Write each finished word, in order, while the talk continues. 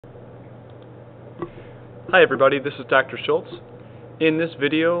Hi everybody, this is Dr. Schultz. In this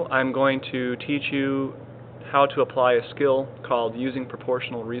video I'm going to teach you how to apply a skill called using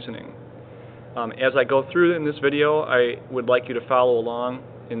proportional reasoning. As I go through in this video, I would like you to follow along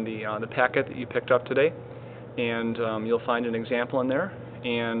in the packet that you picked up today, and you'll find an example in there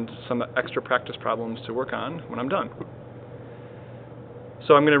and some extra practice problems to work on when I'm done.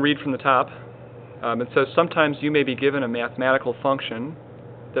 So I'm going to read from the top. It says, sometimes you may be given a mathematical function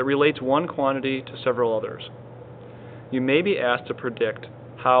that relates one quantity to several others. You may be asked to predict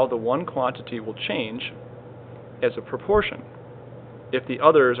how the one quantity will change as a proportion if the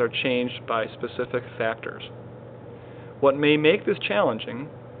others are changed by specific factors. What may make this challenging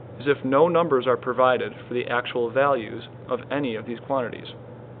is if no numbers are provided for the actual values of any of these quantities.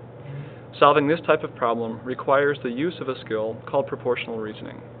 Solving this type of problem requires the use of a skill called proportional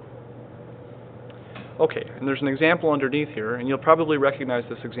reasoning. Okay, and there's an example underneath here, and you'll probably recognize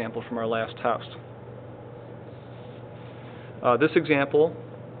this example from our last test. This example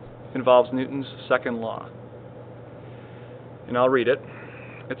involves Newton's second law. And I'll read it.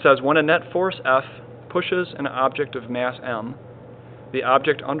 It says, when a net force F pushes an object of mass m, the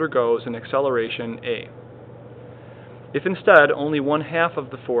object undergoes an acceleration a. If instead only 1/2 of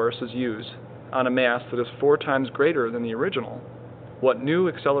the force is used on a mass that is 4 times greater than the original, what new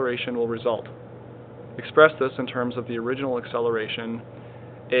acceleration will result? Express this in terms of the original acceleration,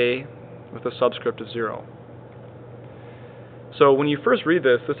 a, with a subscript of 0. So when you first read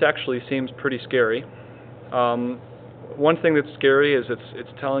this, this actually seems pretty scary. One thing that's scary is it's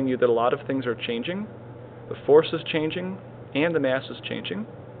telling you that a lot of things are changing. The force is changing, and the mass is changing.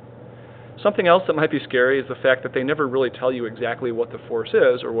 Something else that might be scary is the fact that they never really tell you exactly what the force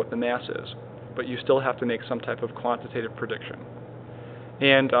is or what the mass is, but you still have to make some type of quantitative prediction.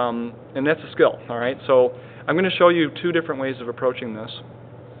 And that's a skill, all right? So I'm going to show you two different ways of approaching this.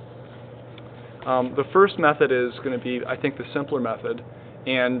 The first method is going to be, I think, the simpler method.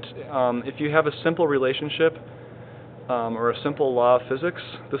 And if you have a simple relationship or a simple law of physics,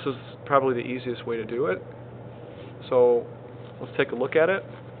 this is probably the easiest way to do it. So let's take a look at it.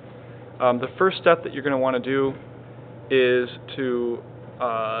 The first step that you're going to want to do is to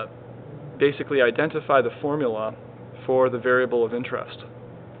basically identify the formula for the variable of interest.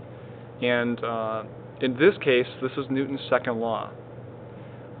 And in this case, this is Newton's second law.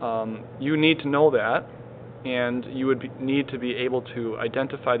 You need to know that, and you would need to be able to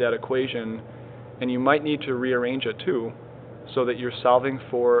identify that equation, and you might need to rearrange it too, so that you're solving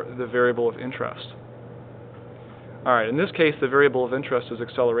for the variable of interest. Alright, in this case, the variable of interest is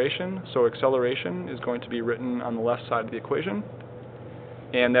acceleration, so acceleration is going to be written on the left side of the equation,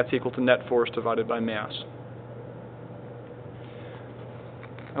 and that's equal to net force divided by mass.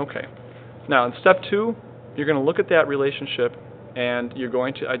 Okay, now in step 2, you're going to look at that relationship and you're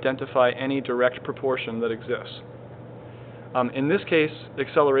going to identify any direct proportion that exists. In this case,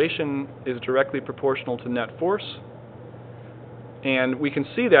 acceleration is directly proportional to net force, and we can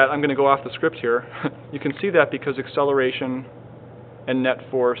see that. I'm going to go off the script here. You can see that because acceleration and net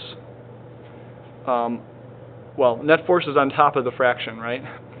force, net force is on top of the fraction, right?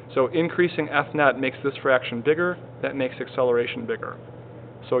 So increasing F net makes this fraction bigger, that makes acceleration bigger.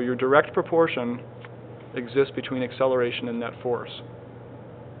 So your direct proportion exists between acceleration and net force.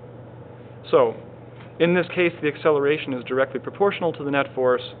 So, in this case, the acceleration is directly proportional to the net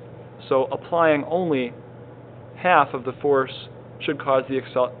force, so applying only half of the force should cause the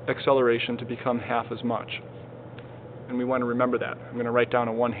acceleration to become half as much. And we want to remember that. I'm going to write down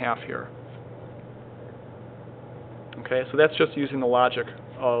a 1/2 here. Okay, so that's just using the logic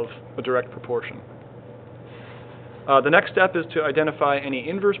of a direct proportion. The next step is to identify any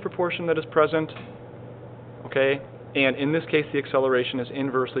inverse proportion that is present. Okay, and in this case the acceleration is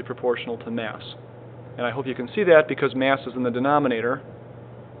inversely proportional to mass. And I hope you can see that because mass is in the denominator.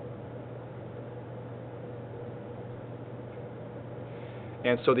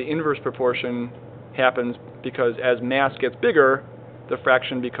 And so the inverse proportion happens because as mass gets bigger, the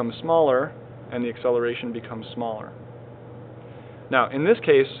fraction becomes smaller and the acceleration becomes smaller. Now in this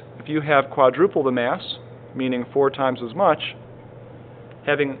case, if you have quadruple the mass, meaning 4 times as much,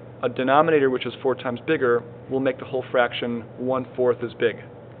 having a denominator which is 4 times bigger will make the whole fraction 1/4 as big.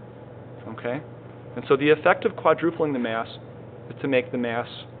 Okay? And so the effect of quadrupling the mass is to make the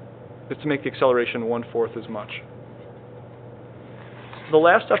acceleration 1/4 as much. The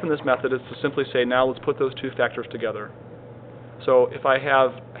last step in this method is to simply say, now let's put those two factors together. So if I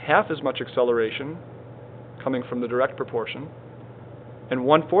have half as much acceleration coming from the direct proportion, and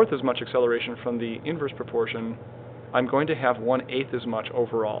 1/4 as much acceleration from the inverse proportion, I'm going to have 1/8 as much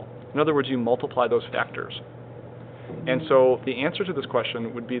overall. In other words, you multiply those factors. And so the answer to this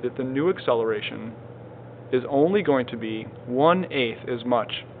question would be that the new acceleration is only going to be 1/8 as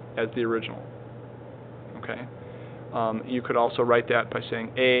much as the original. Okay? You could also write that by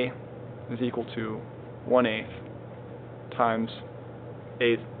saying A is equal to 1/8 times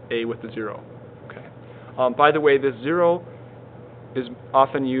A with the 0. Okay. By the way, this 0 is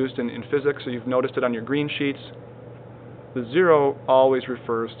often used in physics, so you've noticed it on your green sheets. The 0 always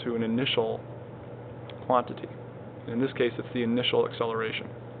refers to an initial quantity. In this case, it's the initial acceleration.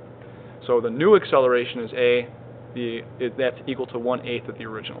 So the new acceleration is A. That's equal to 1/8 of the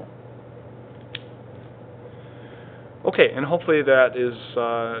original. Okay, and hopefully that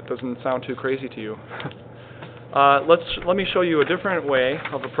doesn't sound too crazy to you. Let me show you a different way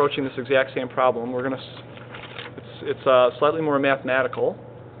of approaching this exact same problem. It's slightly more mathematical.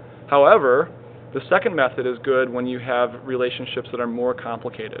 However, the second method is good when you have relationships that are more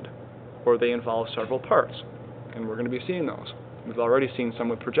complicated, or they involve several parts, and we're going to be seeing those. We've already seen some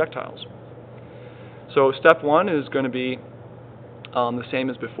with projectiles. So step 1 is going to be the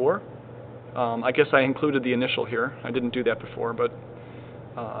same as before. I guess I included the initial here. I didn't do that before, but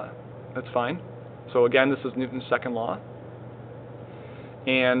that's fine. So again, this is Newton's second law.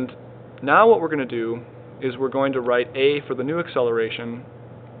 And now what we're going to do is we're going to write A for the new acceleration,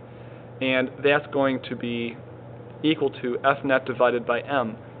 and that's going to be equal to F net divided by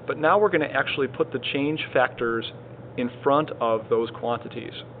m. But now we're going to actually put the change factors in front of those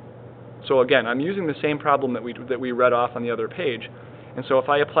quantities. So again, I'm using the same problem that we read off on the other page. And so if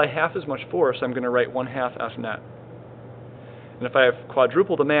I apply half as much force, I'm going to write 1/2 F net. And if I have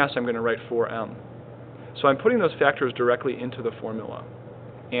quadruple the mass, I'm going to write 4m. So I'm putting those factors directly into the formula.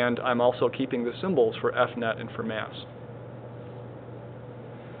 And I'm also keeping the symbols for F net and for mass.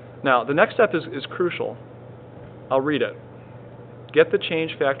 Now, the next step is crucial. I'll read it. Get the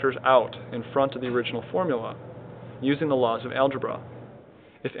change factors out in front of the original formula using the laws of algebra.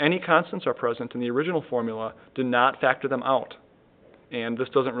 If any constants are present in the original formula, do not factor them out. And this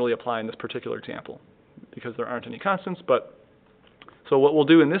doesn't really apply in this particular example because there aren't any constants. But so what we'll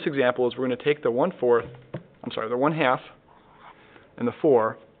do in this example is we're going to take the 1/2 and the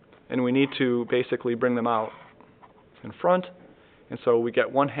 4, and we need to basically bring them out in front. And so we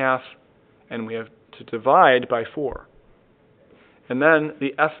get 1/2, and we have to divide by 4. And then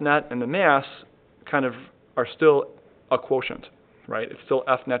the F net and the mass kind of are still a quotient, right? It's still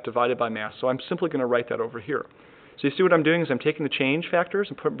F net divided by mass. So I'm simply going to write that over here. So you see what I'm doing is I'm taking the change factors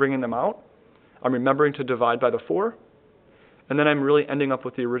and bringing them out. I'm remembering to divide by the 4. And then I'm really ending up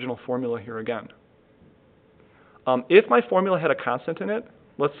with the original formula here again. If my formula had a constant in it,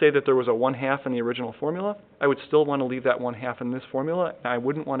 let's say that there was a 1/2 in the original formula, I would still want to leave that 1/2 in this formula, and I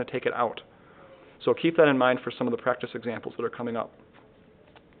wouldn't want to take it out. So keep that in mind for some of the practice examples that are coming up.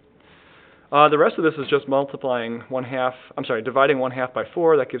 The rest of this is just dividing 1/2 by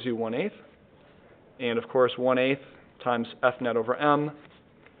 4. That gives you 1/8. And of course, 1/8 times F net over m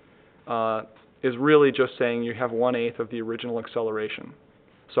is really just saying you have 1/8 of the original acceleration.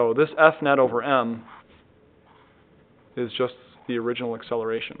 So this F net over m is just the original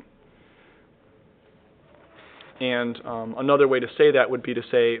acceleration. And another way to say that would be to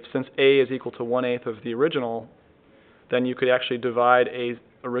say, since A is equal to 1/8 of the original, then you could actually divide A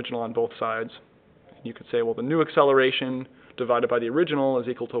original on both sides. You could say, well, the new acceleration divided by the original is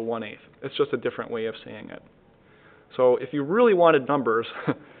equal to 1/8. It's just a different way of saying it. So if you really wanted numbers,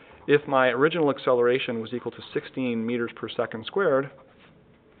 if my original acceleration was equal to 16 meters per second squared,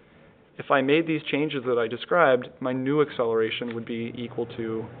 if I made these changes that I described, my new acceleration would be equal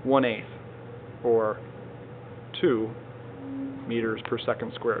to 1/8, or 2 meters per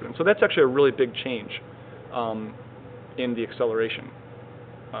second squared. And so that's actually a really big change in the acceleration,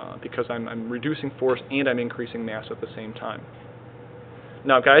 because I'm reducing force and I'm increasing mass at the same time.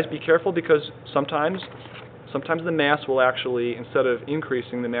 Now guys, be careful, because sometimes the mass will actually, instead of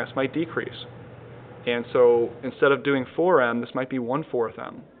increasing, the mass might decrease. And so instead of doing 4m, this might be 1/4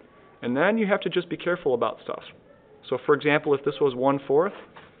 m. And then you have to just be careful about stuff. So for example, if this was 1/4,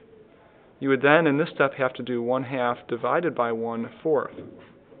 you would then in this step have to do 1/2 divided by 1/4,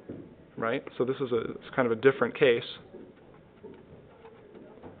 right? So this is it's kind of a different case.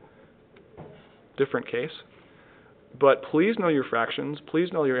 But please know your fractions,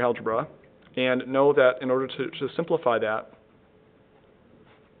 please know your algebra, and know that in order to simplify that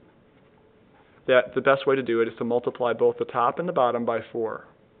the best way to do it is to multiply both the top and the bottom by 4.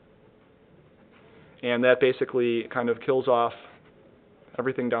 And that basically kind of kills off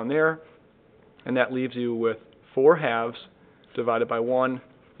everything down there, and that leaves you with 4/2 divided by 1.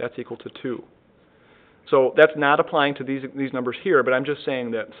 That's equal to 2. So that's not applying to these numbers here, but I'm just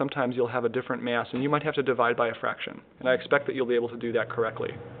saying that sometimes you'll have a different mass and you might have to divide by a fraction. And I expect that you'll be able to do that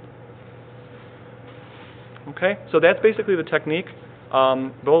correctly. Okay, so that's basically the technique.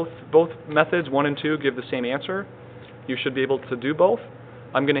 Both methods, 1 and 2, give the same answer. You should be able to do both.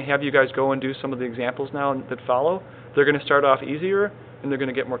 I'm going to have you guys go and do some of the examples now that follow. They're going to start off easier and they're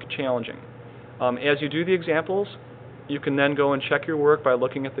going to get more challenging. As you do the examples, you can then go and check your work by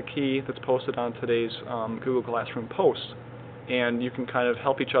looking at the key that's posted on today's Google Classroom posts, and you can kind of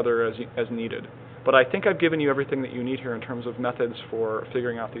help each other as needed. But I think I've given you everything that you need here in terms of methods for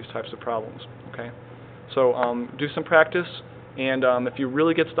figuring out these types of problems. Okay, so do some practice, and if you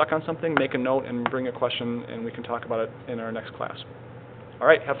really get stuck on something, make a note and bring a question, and we can talk about it in our next class. All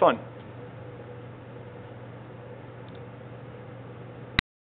right, have fun.